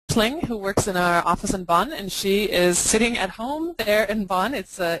Kling, who works in our office in Bonn, and she is sitting at home there in Bonn.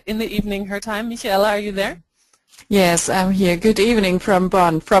 It's in the evening her time. Michaela, are you there? Yes, I'm here. Good evening from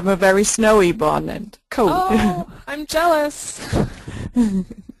Bonn, from a very snowy Bonn and cold. Oh, I'm jealous.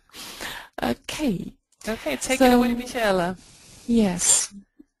 Okay. Okay, take it away, Michaela. Yes.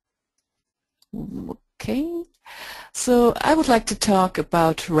 Okay. So I would like to talk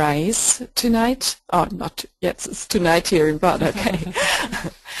about RISE tonight. Oh, not yet. It's tonight here in Bonn. Okay.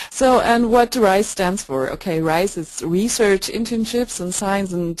 So, and what RISE stands for? Okay, RISE is Research Internships in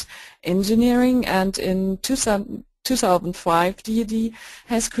Science and Engineering, and in 2005 DED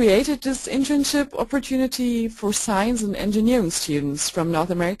has created this internship opportunity for science and engineering students from North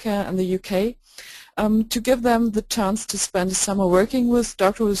America and the UK. To give them the chance to spend a summer working with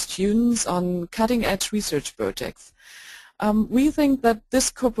doctoral students on cutting-edge research projects. We think that this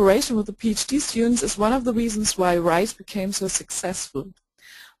cooperation with the PhD students is one of the reasons why RISE became so successful.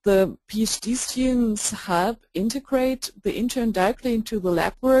 The PhD students help integrate the intern directly into the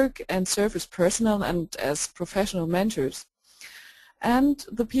lab work and serve as personnel and as professional mentors. And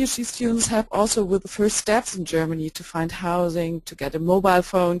the PhD students help also with the first steps in Germany to find housing, to get a mobile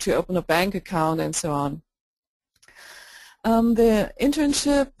phone, to open a bank account, and so on. The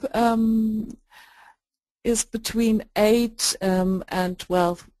internship is between 8 and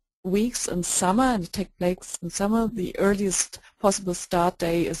 12 weeks in summer, and it takes place in summer. The earliest possible start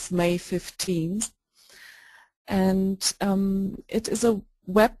day is May 15th. And it is a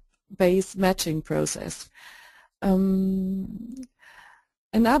web-based matching process.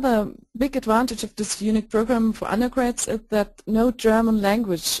 Another big advantage of this unique program for undergrads is that no German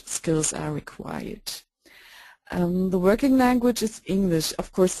language skills are required. The working language is English.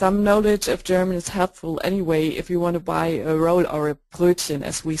 Of course, some knowledge of German is helpful anyway if you want to buy a roll or a Brötchen,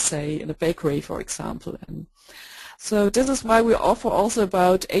 as we say in a bakery, for example. And so this is why we offer also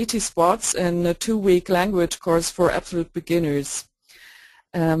about 80 spots in a 2-week language course for absolute beginners.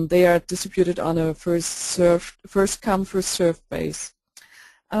 They are distributed on a first come, first served base.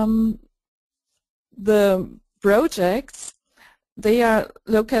 The projects, they are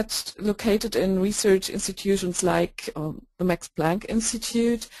located in research institutions like the Max Planck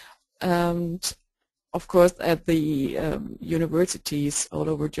Institute and of course at the universities all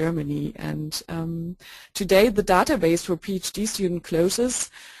over Germany. And today the database for PhD student closes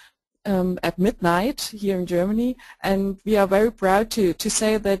at midnight here in Germany, and we are very proud to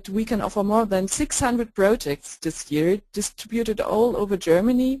say that we can offer more than 600 projects this year distributed all over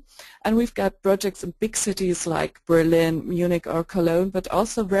Germany, and we've got projects in big cities like Berlin, Munich or Cologne, but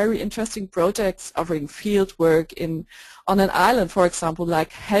also very interesting projects offering field work on an island, for example, like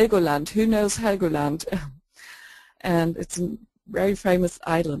Helgoland. Who knows Helgoland? And it's a very famous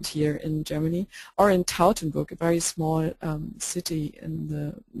island here in Germany, or in Tautenburg, a very small city in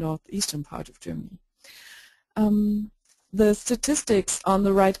the northeastern part of Germany. The statistics on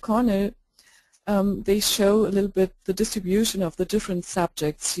the right corner, they show a little bit the distribution of the different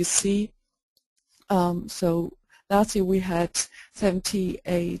subjects you see. So last year we had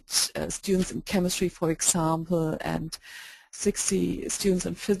 78 students in chemistry, for example, and 60 students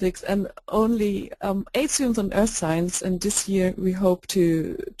in physics, and only 8 students in earth science. And this year we hope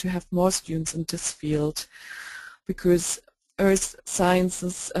to have more students in this field, because earth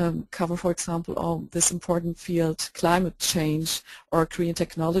sciences cover, for example, all this important field, climate change or green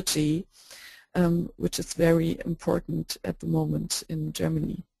technology, which is very important at the moment in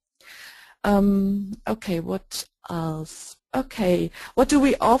Germany. Okay, what else? Okay, what do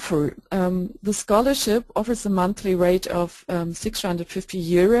we offer? The scholarship offers a monthly rate of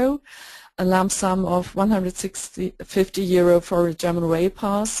 €650, a lump sum of €150 for a German rail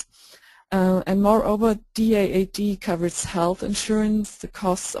pass, and moreover DAAD covers health insurance, the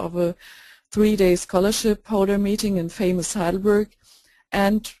costs of a 3-day scholarship holder meeting in famous Heidelberg,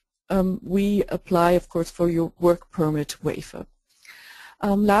 and we apply, of course, for your work permit waiver.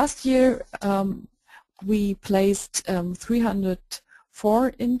 Last year we placed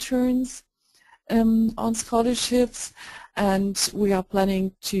 304 interns on scholarships, and we are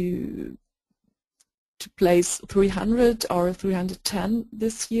planning to place 300 or 310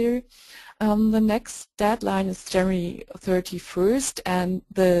 this year. The next deadline is January 31st, and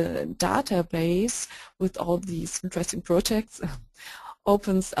the database with all these interesting projects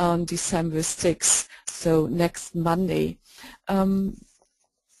opens on December 6th, so next Monday.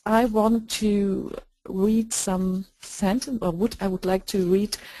 I want to read some sentences, or I would like to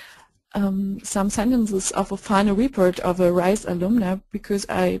read some sentences of a final report of a RISE alumna, because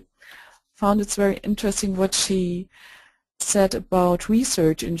I found it's very interesting what she said about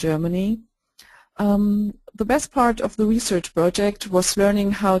research in Germany. the best part of the research project was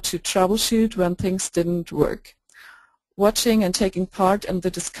learning how to troubleshoot when things didn't work. Watching and taking part in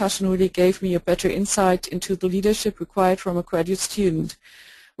the discussion really gave me a better insight into the leadership required from a graduate student.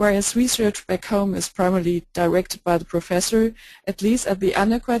 Whereas research back home is primarily directed by the professor, at least at the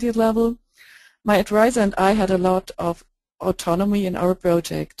undergraduate level, my advisor and I had a lot of autonomy in our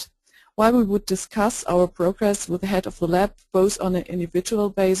project. While we would discuss our progress with the head of the lab, both on an individual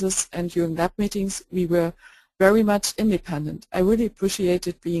basis and during lab meetings, we were very much independent. I really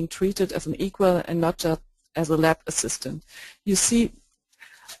appreciated being treated as an equal and not just as a lab assistant. You see,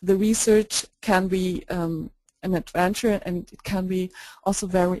 the research can be an adventure, and it can be also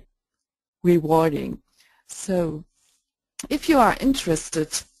very rewarding. So if you are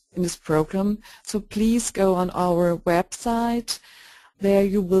interested in this program, so please go on our website. There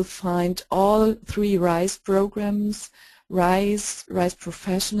you will find all 3 RISE programs, RISE, RISE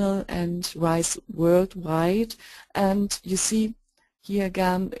Professional, and RISE Worldwide. And you see here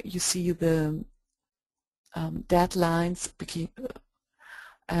again, you see the deadlines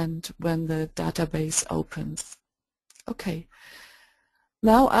and when the database opens. Okay,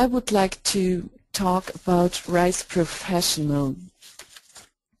 now I would like to talk about RISE Professional.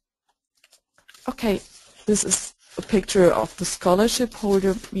 Okay, this is a picture of the scholarship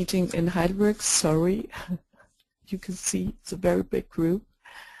holder meeting in Heidelberg. Sorry, you can see it's a very big group.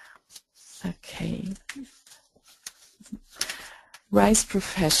 Okay, RISE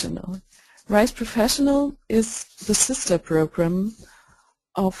Professional. RISE Professional is the sister program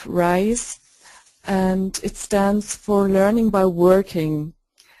of RISE, and it stands for Learning by Working.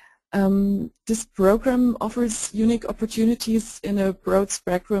 This program offers unique opportunities in a broad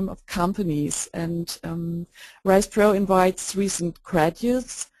spectrum of companies, and RISE Pro invites recent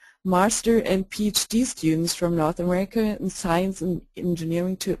graduates, master and PhD students from North America in science and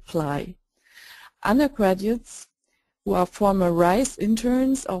engineering to apply. Undergraduates who are former RISE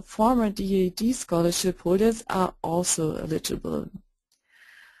interns or former DAD scholarship holders are also eligible.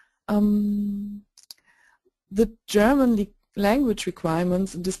 The German language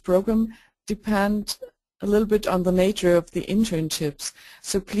requirements in this program depend a little bit on the nature of the internships,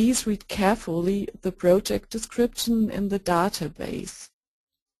 so please read carefully the project description in the database.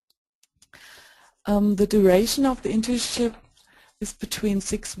 The duration of the internship is between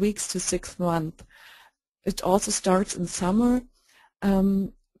 6 weeks to 6 months. It also starts in summer.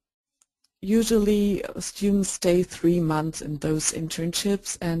 Usually students stay 3 months in those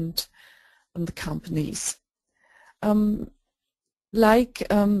internships and in the companies. Like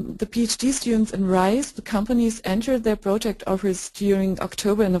the PhD students in RISE, the companies enter their project offers during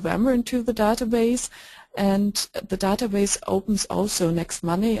October and November into the database, and the database opens also next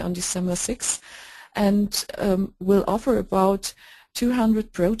Monday on December 6th, and will offer about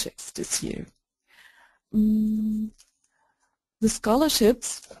 200 projects this year. The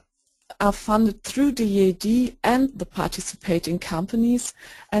scholarships are funded through DAD and the participating companies,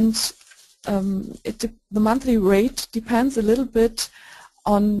 and the monthly rate depends a little bit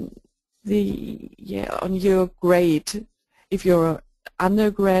on on your grade. If you're an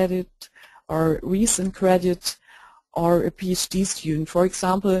undergraduate or recent graduate or a PhD student, for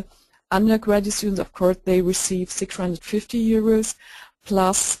example, undergraduate students, of course, they receive 650 euros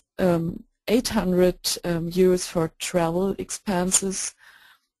plus 800 euros for travel expenses,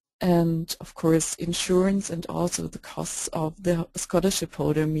 and of course insurance, and also the costs of the scholarship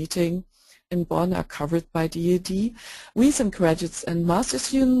holder meeting in Bonn are covered by DAD. Recent graduates and master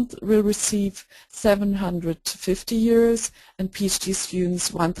students will receive 750 euros and PhD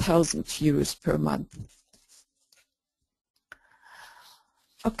students 1,000 euros per month.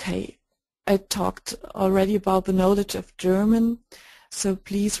 Okay, I talked already about the knowledge of German, so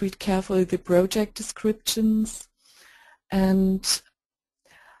please read carefully the project descriptions. And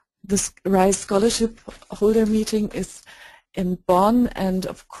the RISE Scholarship Holder Meeting is in Bonn, and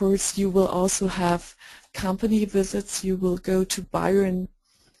of course you will also have company visits. You will go to Bayern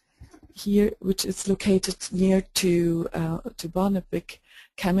here, which is located near to Bonn, a big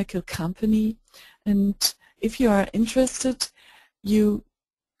chemical company. And if you are interested, you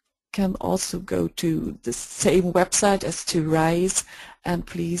can also go to the same website as to RISE, and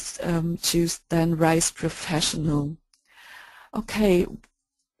please choose then RISE Professional. Okay,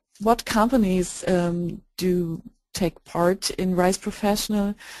 what companies do take part in RISE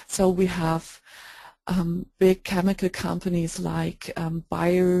Professional? So we have big chemical companies like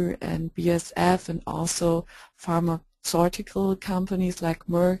Bayer and BASF, and also pharmaceutical companies like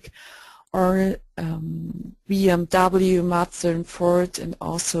Merck, or BMW, Mazda and Ford, and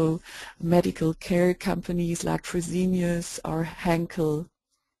also medical care companies like Fresenius or Henkel.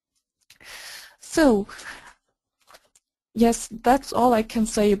 So, yes, that's all I can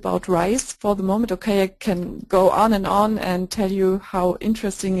say about RISE for the moment. Okay, I can go on and tell you how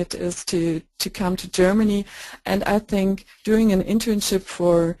interesting it is to come to Germany. And I think doing an internship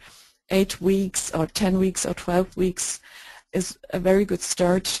for 8 weeks or 10 weeks or 12 weeks is a very good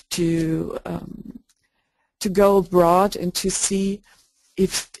start to go abroad and to see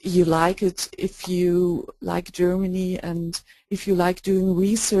if you like it, if you like Germany, and if you like doing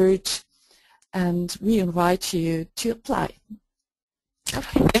research. And we invite you to apply.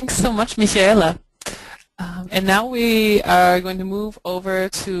 Okay. Thanks so much, Michaela. And now we are going to move over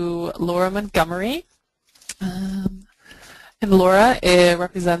to Laura Montgomery. And Laura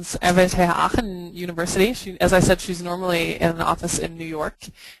represents RWTH Aachen University. As I said, she's normally in an office in New York,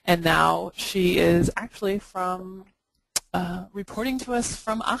 and now she is actually from reporting to us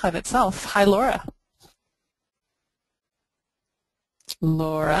from Aachen itself. Hi, Laura.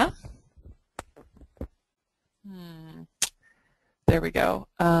 Laura. There we go.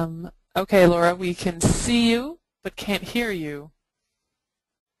 Okay, Laura, we can see you but can't hear you.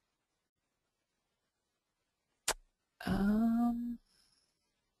 Can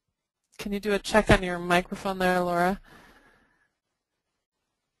you do a check on your microphone there, Laura?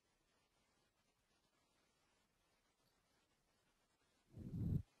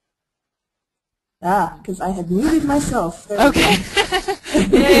 Because I had muted myself. Okay.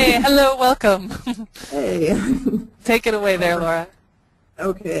 Yay, hello, welcome. Hey. Take it away there, Laura.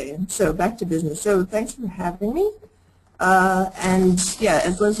 Okay, so back to business. So thanks for having me. And yeah,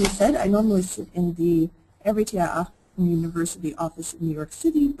 as Leslie said, I normally sit in the RWTH Aachen University office in New York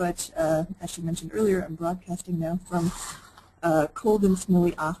City, but as she mentioned earlier, I'm broadcasting now from cold and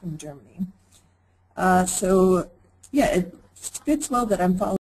snowy Aachen, Germany. So yeah, it fits well that I'm following